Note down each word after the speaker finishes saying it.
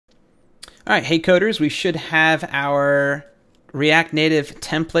All right, hey coders, we should have our React Native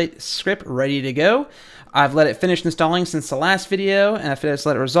template script ready to go. I've let it finish installing since the last video, and I've just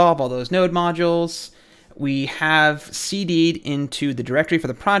let it resolve all those node modules. We have CD'd into the directory for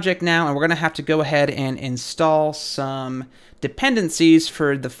the project now, and we're going to have to go ahead and install some dependencies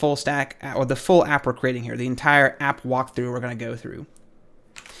for the full stack, or the full app we're creating here, the entire app walkthrough we're going to go through.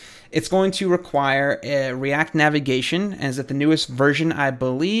 It's going to require a React Navigation, as at the newest version, I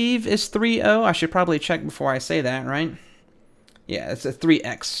believe, is 3.0. I should probably check before I say that, right? Yeah, it's a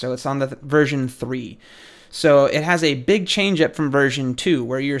 3x, so it's on the version 3. So it has a big change up from version 2,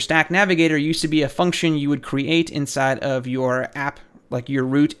 where your Stack Navigator used to be a function you would create inside of your app, like your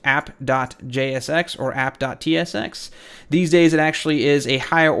root app.jsx or app.tsx. These days it actually is a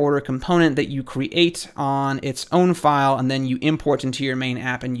higher order component that you create on its own file and then you import into your main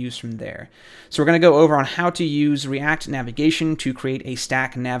app and use from there. So we're going to go over on how to use React Navigation to create a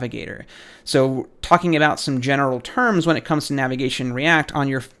Stack Navigator. So talking about some general terms when it comes to navigation in React, on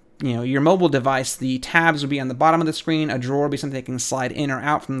your mobile device, the tabs will be on the bottom of the screen, a drawer will be something that can slide in or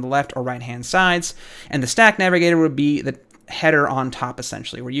out from the left or right hand sides, and the Stack Navigator would be the header on top,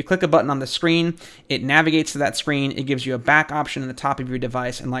 essentially, where you click a button on the screen, it navigates to that screen, it gives you a back option on the top of your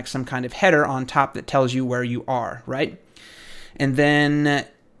device, and like some kind of header on top that tells you where you are, right? And then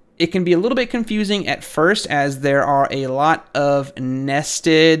it can be a little bit confusing at first, as there are a lot of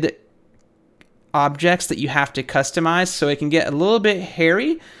nested objects that you have to customize, so it can get a little bit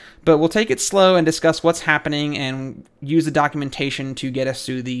hairy. But we'll take it slow and discuss what's happening and use the documentation to get us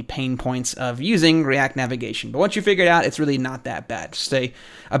through the pain points of using React Navigation. But once you figure it out, it's really not that bad. Just a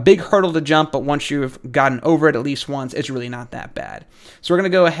big hurdle to jump, but once you've gotten over it at least once, it's really not that bad. So we're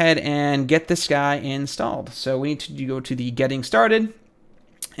going to go ahead and get this guy installed. So we need to go to the Getting Started,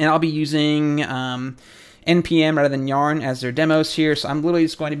 and I'll be using npm rather than yarn as their demos here. So I'm literally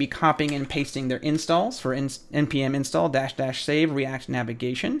just going to be copying and pasting their installs for npm install -- save React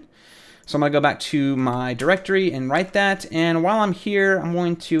Navigation. So I'm going to go back to my directory and write that. And while I'm here, I'm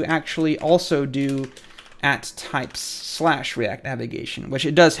going to actually also do @types/React Navigation, which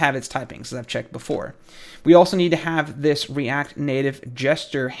it does have its typings, as I've checked before. We also need to have this React Native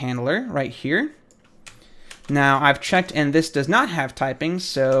gesture handler right here. Now, I've checked, and this does not have typing,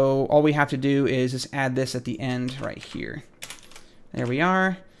 so all we have to do is just add this at the end right here. There we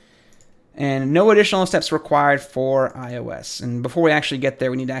are. And no additional steps required for iOS. And before we actually get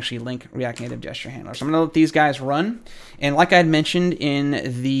there, we need to actually link React Native Gesture Handler. So I'm going to let these guys run. And like I had mentioned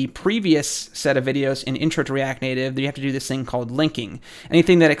in the previous set of videos in Intro to React Native, you have to do this thing called linking.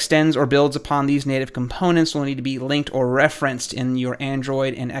 Anything that extends or builds upon these native components will need to be linked or referenced in your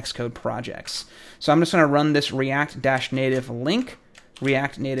Android and Xcode projects. So I'm just going to run this React-Native link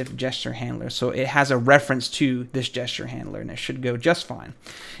React Native Gesture Handler. So it has a reference to this gesture handler, and it should go just fine.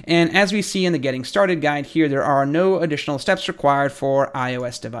 And as we see in the Getting Started guide here, there are no additional steps required for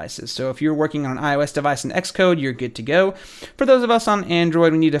iOS devices. So if you're working on an iOS device in Xcode, you're good to go. For those of us on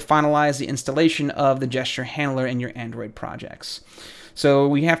Android, we need to finalize the installation of the gesture handler in your Android projects. So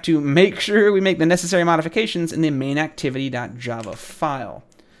we have to make sure we make the necessary modifications in the main activity.java file.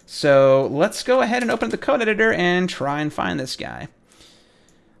 So let's go ahead and open up the code editor and try and find this guy.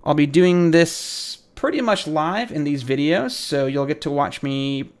 I'll be doing this pretty much live in these videos, so you'll get to watch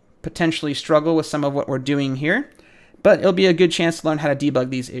me potentially struggle with some of what we're doing here. But it'll be a good chance to learn how to debug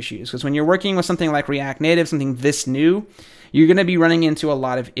these issues, because when you're working with something like React Native, something this new, you're going to be running into a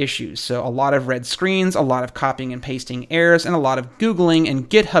lot of issues. So a lot of red screens, a lot of copying and pasting errors, and a lot of Googling and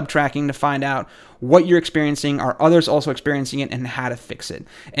GitHub tracking to find out what you're experiencing, are others also experiencing it, and how to fix it.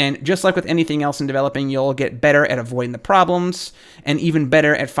 And just like with anything else in developing, you'll get better at avoiding the problems and even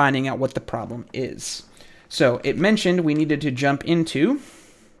better at finding out what the problem is. So it mentioned we needed to jump into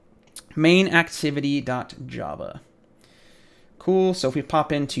main activity.java. Cool. So if we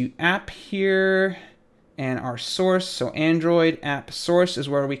pop into app here and our source, so Android app source is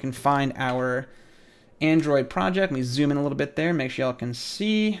where we can find our Android project. Let me zoom in a little bit there, make sure y'all can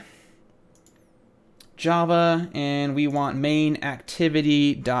see. Java, and we want main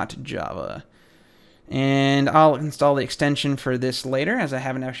activity.java. And I'll install the extension for this later, as I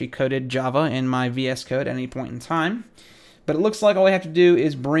haven't actually coded Java in my VS Code at any point in time. But it looks like all we have to do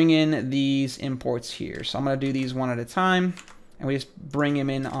is bring in these imports here. So I'm going to do these one at a time, and we just bring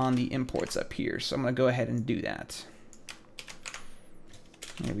them in on the imports up here. So I'm going to go ahead and do that.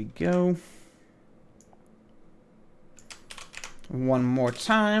 There we go. One more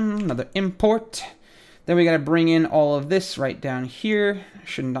time, another import. Then we got to bring in all of this right down here.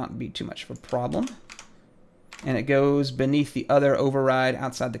 Should not be too much of a problem. And it goes beneath the other override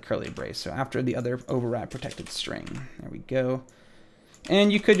outside the curly brace. So after the other override protected string. There we go.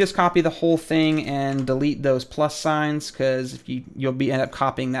 And you could just copy the whole thing and delete those plus signs, because if you'll end up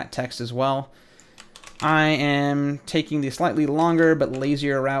copying that text as well. I am taking the slightly longer but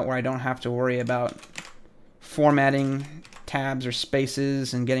lazier route where I don't have to worry about formatting tabs or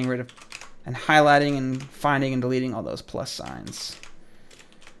spaces and getting rid of and highlighting and finding and deleting all those plus signs.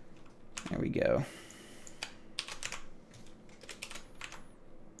 There we go.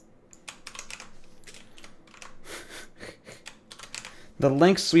 The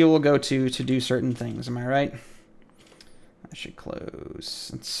links we will go to do certain things, am I right? I should close.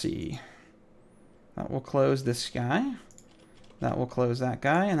 Let's see. That will close this guy. That will close that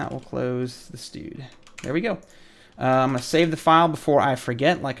guy, and that will close this dude. There we go. I'm going to save the file before I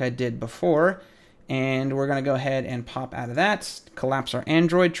forget, like I did before. And we're going to go ahead and pop out of that, collapse our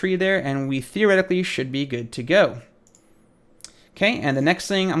Android tree there, and we theoretically should be good to go. Okay, and the next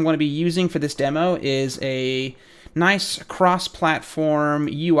thing I'm going to be using for this demo is a nice cross-platform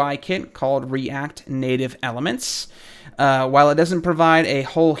UI kit called React Native Elements. While it doesn't provide a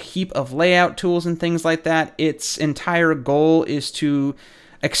whole heap of layout tools and things like that, its entire goal is to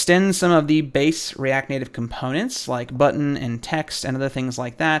extend some of the base React Native components like button and text and other things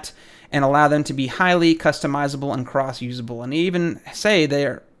like that, and allow them to be highly customizable and cross-usable. And even say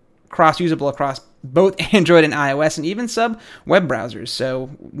they're cross-usable across both Android and iOS, and even sub web browsers. So,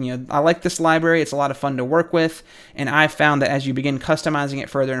 I like this library. It's a lot of fun to work with, and I've found that as you begin customizing it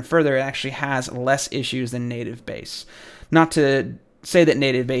further and further, it actually has less issues than native base. Not to say that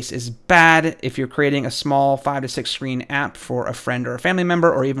native base is bad if you're creating a small 5 to 6 screen app for a friend or a family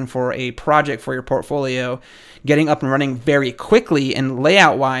member, or even for a project for your portfolio. Getting up and running very quickly and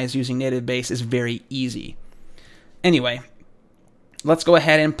layout-wise using native base is very easy. Anyway, let's go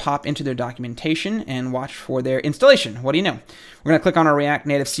ahead and pop into their documentation and watch for their installation. What do you know? We're going to click on our React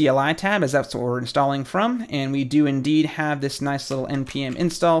Native CLI tab, as that's what we're installing from, and we do indeed have this nice little npm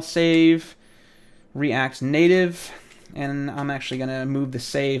install save React Native. And I'm actually going to move the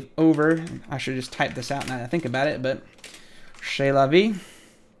save over. I should just type this out now that I think about it, but c'est la vie.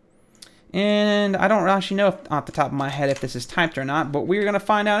 And I don't actually know off the top of my head if this is typed or not, but we're going to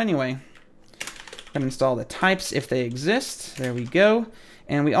find out anyway. I'm going to install the types if they exist. There we go.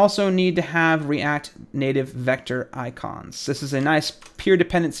 And we also need to have React Native vector icons. This is a nice peer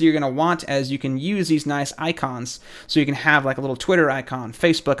dependency you're going to want, as you can use these nice icons. So you can have like a little Twitter icon,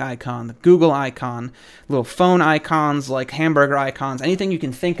 Facebook icon, the Google icon, little phone icons like hamburger icons, anything you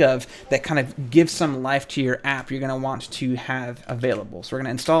can think of that kind of gives some life to your app you're going to want to have available. So we're going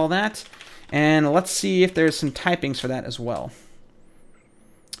to install that, and let's see if there's some typings for that as well.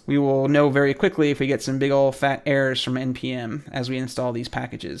 We will know very quickly if we get some big old fat errors from npm as we install these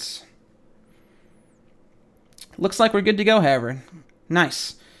packages. Looks like we're good to go, however.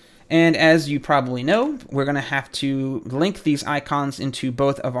 Nice. And as you probably know, we're going to have to link these icons into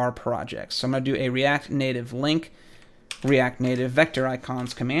both of our projects. So I'm going to do a React Native link React Native vector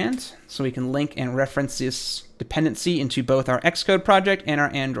icons command, so we can link and reference this dependency into both our Xcode project and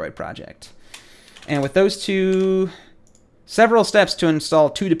our Android project. And with those two, several steps to install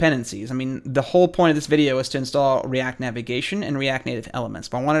two dependencies. I mean, the whole point of this video is to install React Navigation and React Native Elements,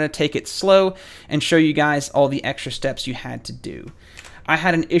 but I wanted to take it slow and show you guys all the extra steps you had to do. I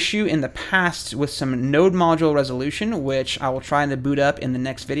had an issue in the past with some node module resolution, which I will try to boot up in the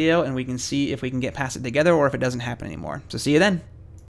next video, and we can see if we can get past it together or if it doesn't happen anymore. So see you then.